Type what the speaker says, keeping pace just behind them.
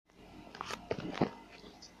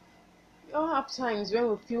We all have times when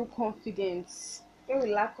we feel confident, when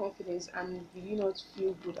we lack confidence and we do not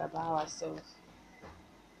feel good about ourselves.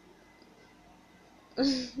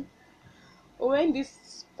 When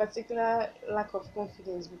this particular lack of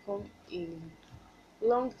confidence become a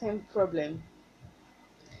long-term problem,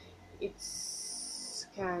 it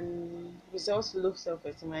can result in low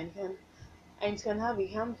self-esteem and it can have a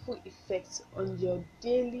harmful effect on your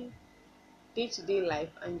daily day-to-day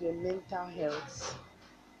life and your mental health.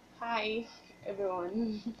 Hi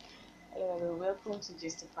everyone. Hello everyone, welcome to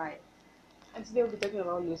Justify. And today we'll be talking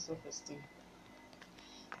about low self-esteem.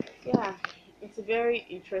 Yeah, it's a very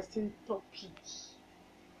interesting topic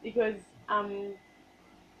because I'm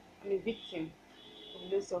I'm a victim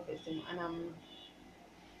of low self-esteem and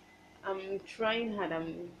I'm trying hard.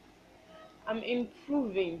 I'm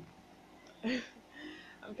improving.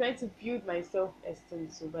 I'm trying to build my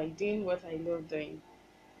self-esteem so by doing what I love doing.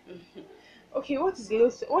 Okay, what is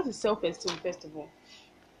self-esteem first of all?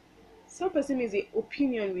 Self-esteem is the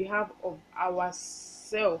opinion we have of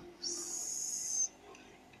ourselves.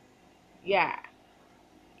 Yeah,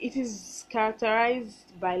 it is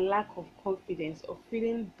characterized by lack of confidence or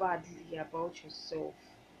feeling badly about yourself.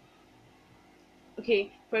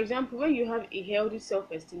 Okay, for example, when you have a healthy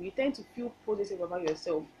self-esteem, you tend to feel positive about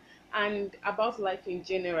yourself and about life in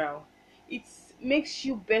general. It makes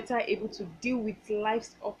you better able to deal with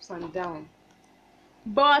life's ups and downs.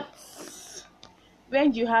 But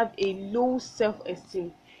when you have a low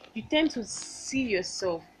self-esteem, you tend to see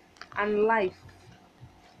yourself and life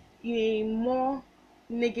in a more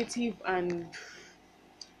negative and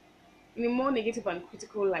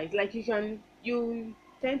critical light. Like you tend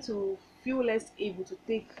to feel less able to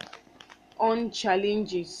take on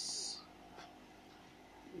challenges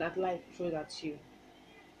that life throws at you.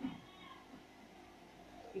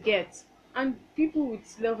 You get, and people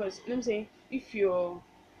with low esteem, let me say, if you're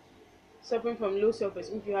suffering from low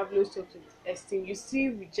self-esteem, if you have low self-esteem, you see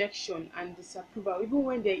rejection and disapproval even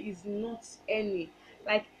when there is not any.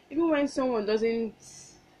 Like even when someone doesn't,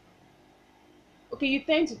 okay, you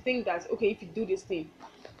tend to think that okay, if you do this thing,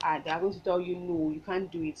 they are going to tell you no, you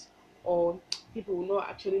can't do it, or people will not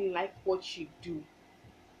actually like what you do.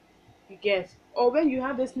 You get, or when you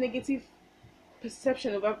have this negative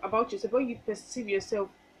perception about yourself, when you perceive yourself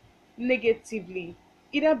negatively,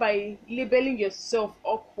 either by labeling yourself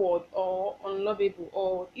awkward or unlovable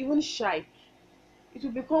or even shy, it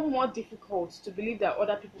will become more difficult to believe that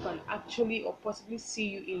other people can actually or possibly see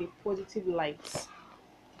you in a positive light.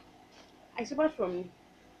 I suffered from,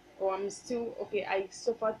 or I'm still okay, I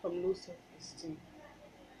suffered from low self esteem.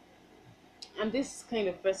 I'm this kind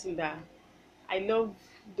of person that I love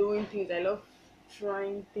doing things, I love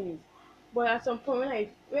trying things. But at some point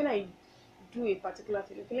when I do a particular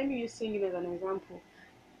thing, okay, let me use singing as an example.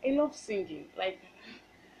 I love singing. Like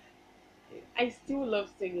I still love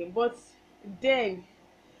singing, but then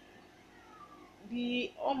then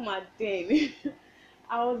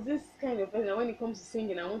I was this kind of person that when it comes to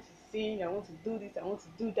singing, I want to sing, I want to do this, I want to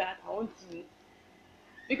do that, I want to,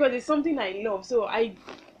 because it's something I love. So I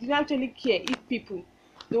didn't actually care if people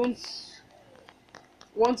don't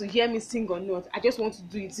want to hear me sing or not. I just want to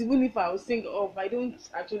do it, even if I will sing off. I don't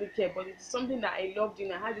actually care, but it's something that I love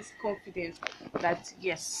doing. I had this confidence that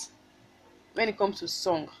yes, when it comes to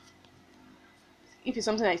song, if it's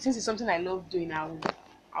something since it's something I love doing, I'll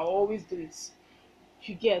always do it.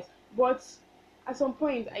 You get, but at some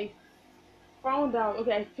point I found out.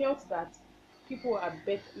 Okay, I felt that people are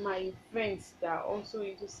better. My friends that are also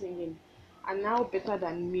into singing are now better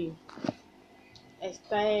than me. I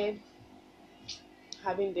started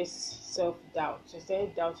having this self doubt. I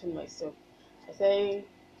started doubting myself. I started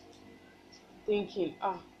thinking,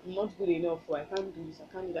 I'm not good enough, or I can't do this,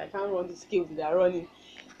 I can't do that, I can't run the skills that they're running.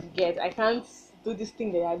 Get, I can't do this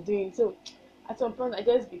thing they are doing. So at some point, I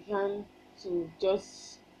just began to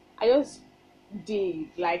I just did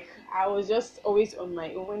like I was just always on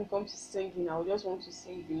my own when it comes to singing. I would just want to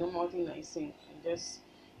sing the normal thing I sing and just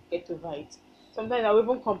get over it. Sometimes I will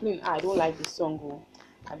even complain, I don't like the song, or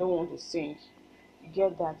I don't want to sing. You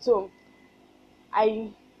get that? So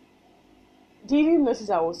I didn't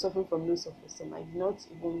notice I was suffering from low self-esteem. I did not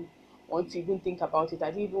even want to even think about it.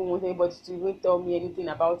 I didn't even want anybody to even tell me anything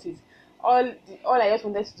about it. All I just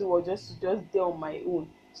wanted to do was just deal on my own.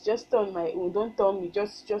 Just stay on my own. Don't tell me.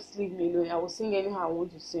 Just leave me alone. I will sing anyhow I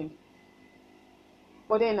want to sing.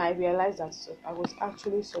 But then I realized that I was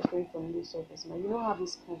actually suffering from low self-esteem. I did not have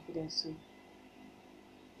this confidence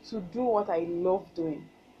to do what I love doing,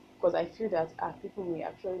 because I feel that people may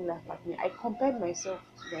actually laugh at me. I compared myself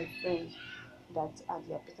to my friends that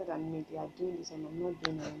they are better than me, they are doing this and I'm not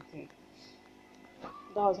doing anything.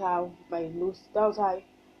 That was how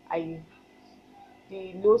I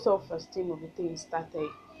the low self-esteem of the thing started,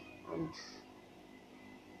 and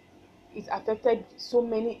it affected so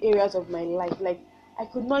many areas of my life. Like I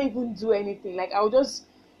could not even do anything. Like I would just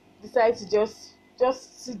decide to just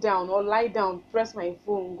sit down or lie down, press my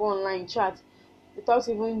phone, go online, chat without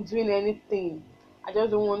even doing anything. I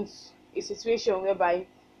just don't want a situation whereby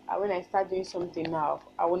when I start doing something now,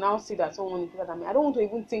 I will now see that someone is better than me. I don't want to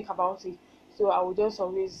even think about it. So I will just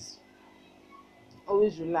always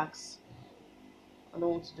relax. I don't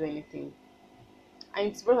want to do anything. And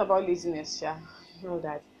it's brought about laziness, yeah. You know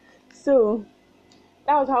that. So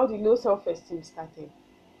that was how the low self-esteem started.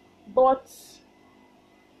 But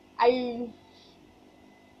I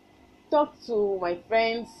talked to my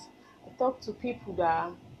friends, I talked to people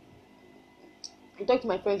that I talked to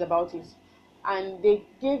my friends about it, and they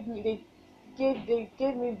gave me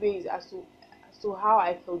ways as to how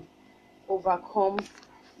I could overcome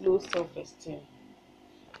low self-esteem.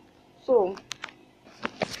 So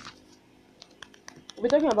we're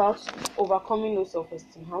talking about overcoming low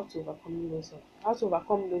self-esteem, how to overcome low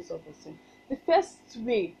self-esteem. The first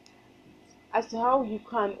way as to how you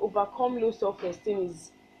can overcome low self-esteem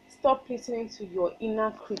is stop listening to your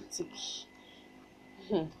inner critic.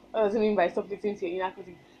 What does it mean by stop listening to your inner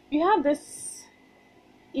critic? You have this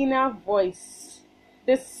inner voice,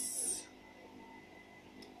 this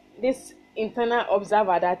this internal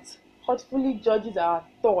observer that thoughtfully judges our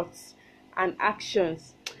thoughts and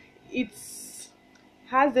actions. It's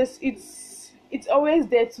has this it's always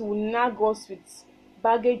there to nag us with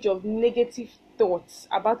baggage of negative thoughts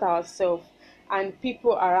about ourselves and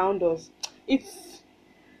people around us. It's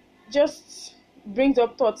just brings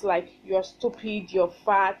up thoughts like you're stupid, you're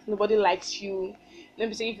fat, nobody likes you. Let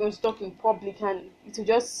me say if you want to talk in public and it will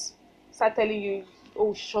just start telling you,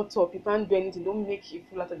 oh shut up, you can't do anything, don't make you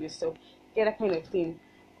fool out of yourself. Get that kind of thing.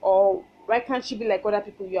 Or why can't you be like other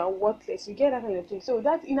people? You are worthless. You get that kind of thing. So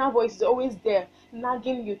that inner voice is always there,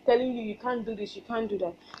 nagging you, telling you you can't do this, you can't do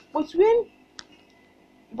that.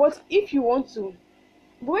 But if you want to,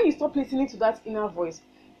 but when you stop listening to that inner voice,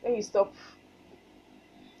 when you stop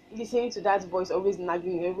listening to that voice always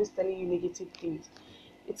nagging you, always telling you negative things,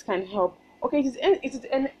 it can help. Okay, it is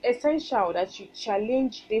an essential that you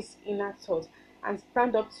challenge this inner thought and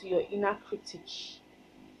stand up to your inner critic.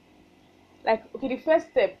 Like, okay, the first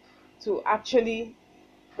step to actually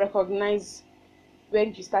recognize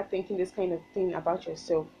when you start thinking this kind of thing about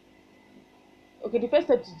yourself. Okay, the first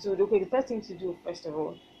thing to do, first of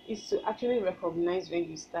all, is to actually recognize when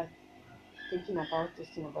you start thinking about this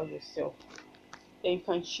thing about yourself. Then you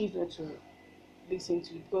can choose not to listen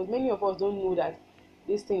to it, because many of us don't know that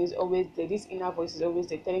this thing is always there. This inner voice is always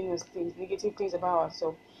there, telling us things, negative things about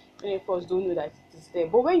ourselves. Many of us don't know that it is there.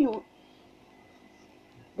 But when you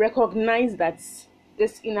recognize that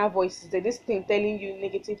this inner voice is there, this thing telling you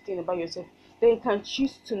negative thing about yourself, then you can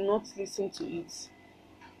choose to not listen to it.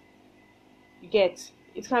 You get?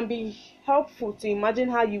 It can be helpful to imagine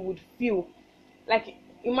how you would feel. Like,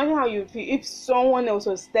 imagine how you would feel if someone else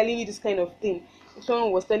was telling you this kind of thing. If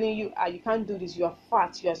someone was telling you, you can't do this, you are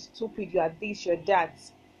fat, you are stupid, you are this, you are that.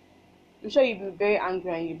 I'm sure you'd be very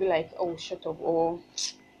angry and you'd be like, oh, shut up. Or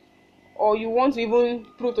you want to even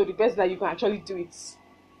prove to the person that you can actually do it.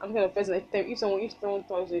 I'm the kind of person that if someone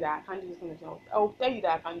tells you that I can't do this kind of thing, I'll tell you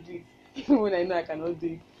that I can do it, even when I know I cannot do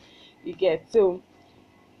it. You get? So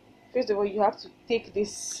first of all, you have to take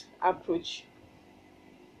this approach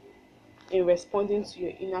in responding to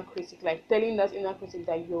your inner critic, like telling that inner critic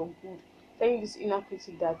that you're good, telling this inner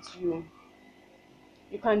critic that you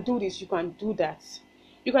can do this, you can do that.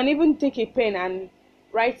 You can even take a pen and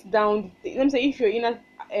write down. Let me say, if your inner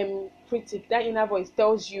critic, that inner voice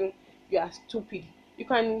tells you you are stupid, you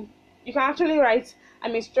can actually write, I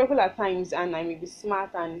may struggle at times and I may be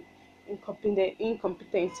smart and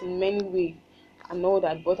incompetent in many ways and all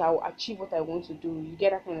that, but I will achieve what I want to do. You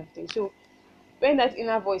get that kind of thing. So when that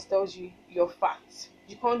inner voice tells you you're fat,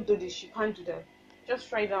 you can't do this, you can't do that,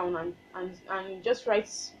 just write down and just write,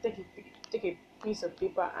 take a piece of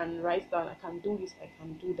paper and write down, I can do this, I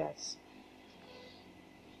can do that.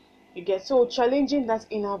 You get? So challenging that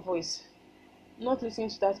inner voice, not listening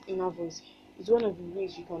to that inner voice, is one of the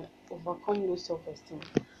ways you can overcome low self-esteem.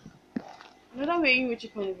 Another way in which you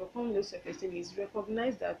can overcome low self-esteem is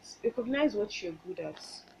recognize what you're good at.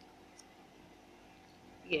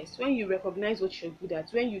 Yes, when you recognize what you're good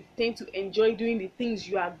at, when you tend to enjoy doing the things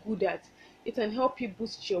you are good at, it can help you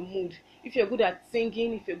boost your mood. If you're good at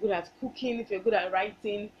singing, if you're good at cooking, if you're good at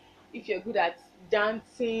writing, if you're good at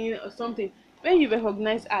dancing or something, when you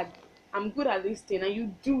recognize, I'm good at this thing, and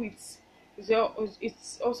you do it,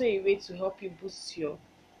 it's also a way to help you boost your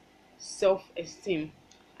self-esteem.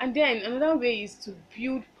 And then another way is to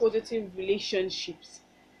build positive relationships.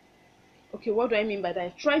 Okay, what do I mean by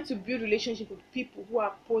that? Try to build relationship with people who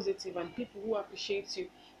are positive and people who appreciate you,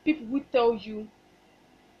 people who tell you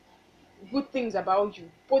good things about you,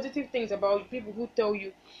 positive things about you, people who tell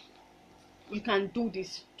you you can do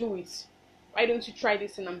this, do it. Why don't you try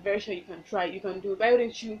this? And I'm very sure you can try. You can do it. Why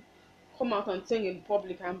don't you come out and sing in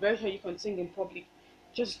public? I'm very sure you can sing in public.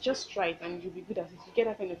 Just try it, and you'll be good at it. You get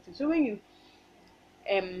that kind of thing. So when you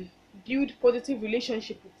um build positive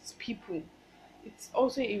relationship with people, it's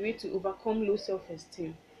also a way to overcome low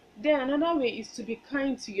self-esteem. Then another way is to be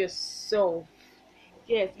kind to yourself.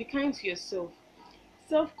 Yes, be kind to yourself.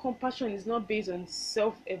 Self-compassion is not based on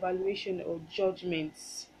self-evaluation or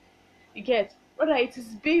judgments. You get? Rather, it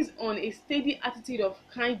is based on a steady attitude of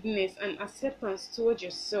kindness and acceptance towards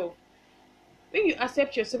yourself. When you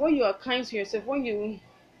accept yourself, when you are kind to yourself, when you're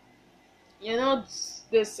not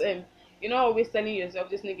this you're not always telling yourself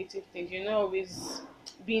these negative things, you're not always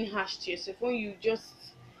being harsh to yourself. When you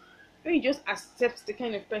just accept the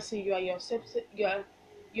kind of person you are,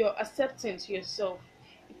 you're accepting to yourself.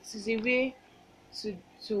 It is a way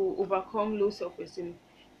to overcome low self-esteem.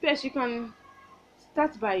 First, you can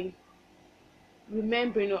start by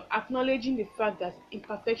remembering or acknowledging the fact that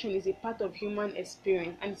imperfection is a part of human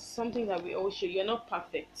experience, and it's something that we all share. You're not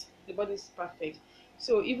perfect. Nobody is perfect.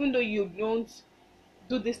 So even though you don't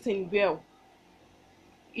do this thing well,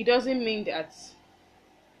 it doesn't mean that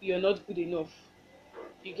you're not good enough.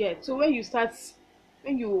 You get? So when you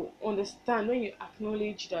understand, when you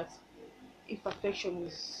acknowledge that imperfection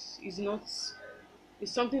is not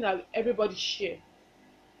is something that everybody share,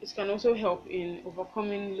 it can also help in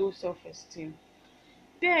overcoming low self-esteem.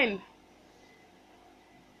 Then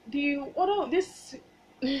the other this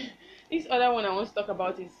this other one I want to talk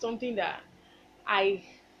about is something that I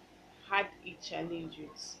had a challenge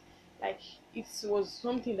with. Like, it was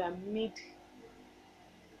something that made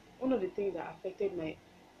one of the things that affected my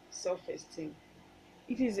self-esteem.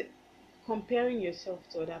 It is comparing yourself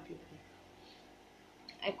to other people.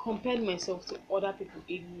 I compared myself to other people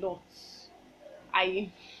a lot.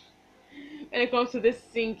 I When it comes to this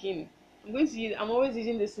singing, I'm always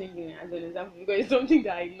using the singing as an example because it's something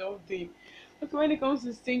that I love doing. But when it comes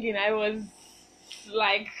to singing, I was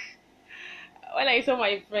like, when I saw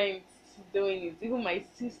my friends doing it, even my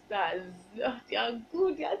sisters, they are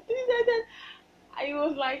good, they are doing that. I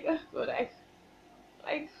was like, oh God,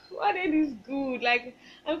 like, why are this good? Like,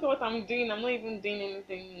 I look at what I'm doing, I'm not even doing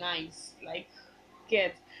anything nice. Like,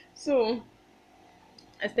 get. So,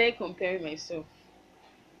 I started comparing myself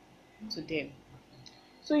to them.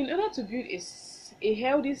 So, in order to build a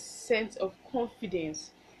healthy sense of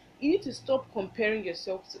confidence, you need to stop comparing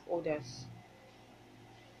yourself to others.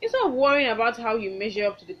 Instead of worrying about how you measure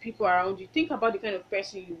up to the people around you, think about the kind of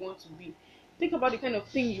person you want to be. Think about the kind of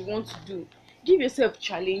thing you want to do. Give yourself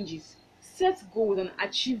challenges, set goals, and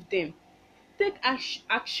achieve them. Take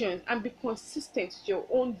actions and be consistent with your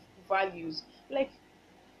own values. Like,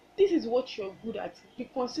 this is what you're good at. Be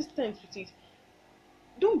consistent with it.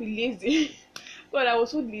 Don't be lazy. God, I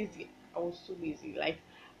was so lazy. I was so lazy. Like,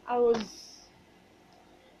 I was,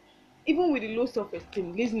 even with the low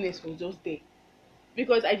self-esteem, laziness was just there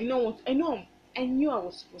because I did not want. I knew I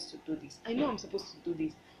was supposed to do this. I know I'm supposed to do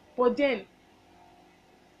this, but then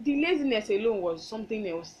the laziness alone was something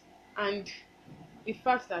else, and the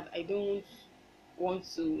fact that I don't want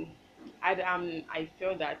to. I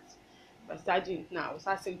felt that by starting now, I was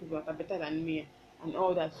asking people that are better than me and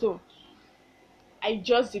all that. So I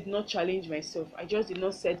just did not challenge myself. I just did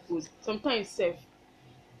not set goals. Sometimes, self,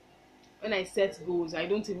 when I set goals, I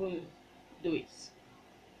don't even do it.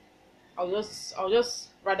 I'll just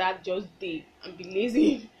rather just day and be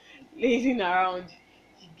lazy, lazing around.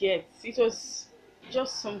 You get? It was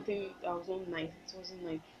just something that was not nice. It wasn't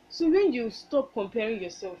nice. So when you stop comparing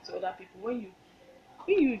yourself to other people, when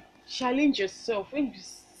you challenge yourself, when you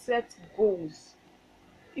set goals,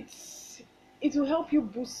 it's it will help you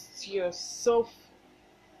boost your self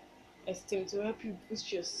esteem, to help you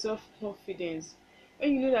boost your self confidence.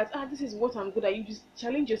 When you know that this is what I'm good at, you just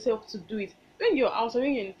challenge yourself to do it. When you're out or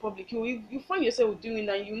when you're in public, you find yourself doing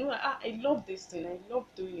that. You know that I love this thing, I love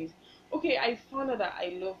doing it. Okay, I found out that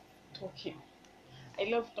I love talking. I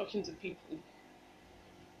love talking to people.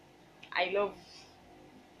 I love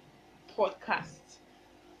podcasts,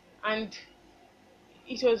 and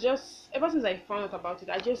it was just ever since I found out about it,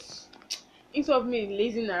 I just, instead of me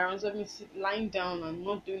lazing around, instead of me lying down and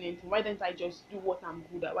not doing anything, why don't I just do what I'm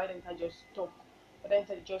good at? Why don't I just talk? Why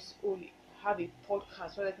don't I just only have a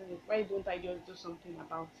podcast? Why don't I just do something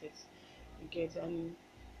about it? You get? And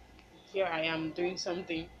here I am doing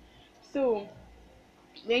something. So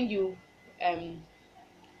when you um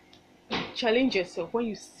challenge yourself, when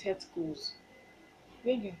you set goals,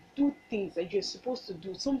 when you do things that you're supposed to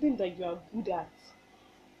do, something that you are good at,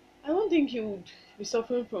 I don't think you would be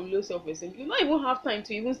suffering from low self-esteem. You don't even have time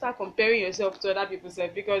to even start comparing yourself to other people's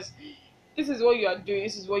self, because this is what you are doing,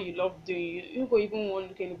 this is what you love doing. You don't even want to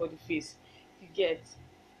look anybody's face. You get.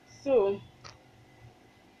 So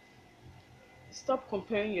stop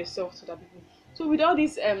comparing yourself to other people. So with all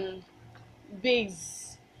these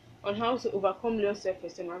base on how to overcome low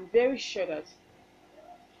self-esteem, I'm very sure that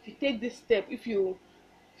if you take this step, if you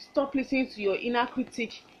stop listening to your inner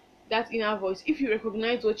critic, that inner voice, if you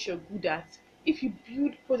recognize what you're good at, if you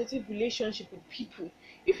build positive relationship with people,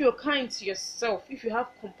 if you're kind to yourself, if you have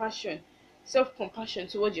compassion, self-compassion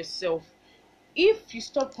towards yourself, if you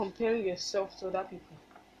stop comparing yourself to other people,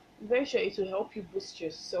 I'm very sure it will help you boost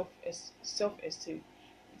your self-esteem.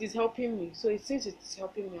 It is helping me. So since it's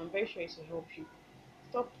helping me, I'm very sure it will help you.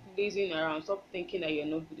 Stop lazing around. Stop thinking that you're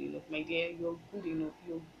not good enough, my dear. You're good enough.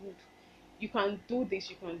 You're good. You can do this.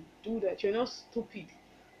 You can do that. You're not stupid.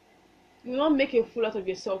 You will not make a fool out of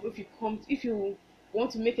yourself if you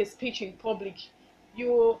want to make a speech in public.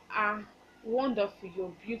 You are wonderful.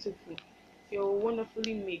 You're beautiful. You're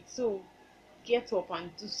wonderfully made. So get up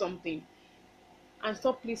and do something, and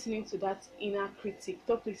stop listening to that inner critic.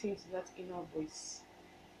 Stop listening to that inner voice.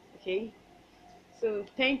 Okay. So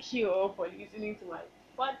thank you all for listening to my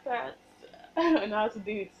podcast on how to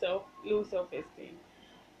deal with low self esteem.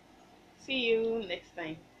 See you next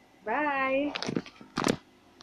time. Bye.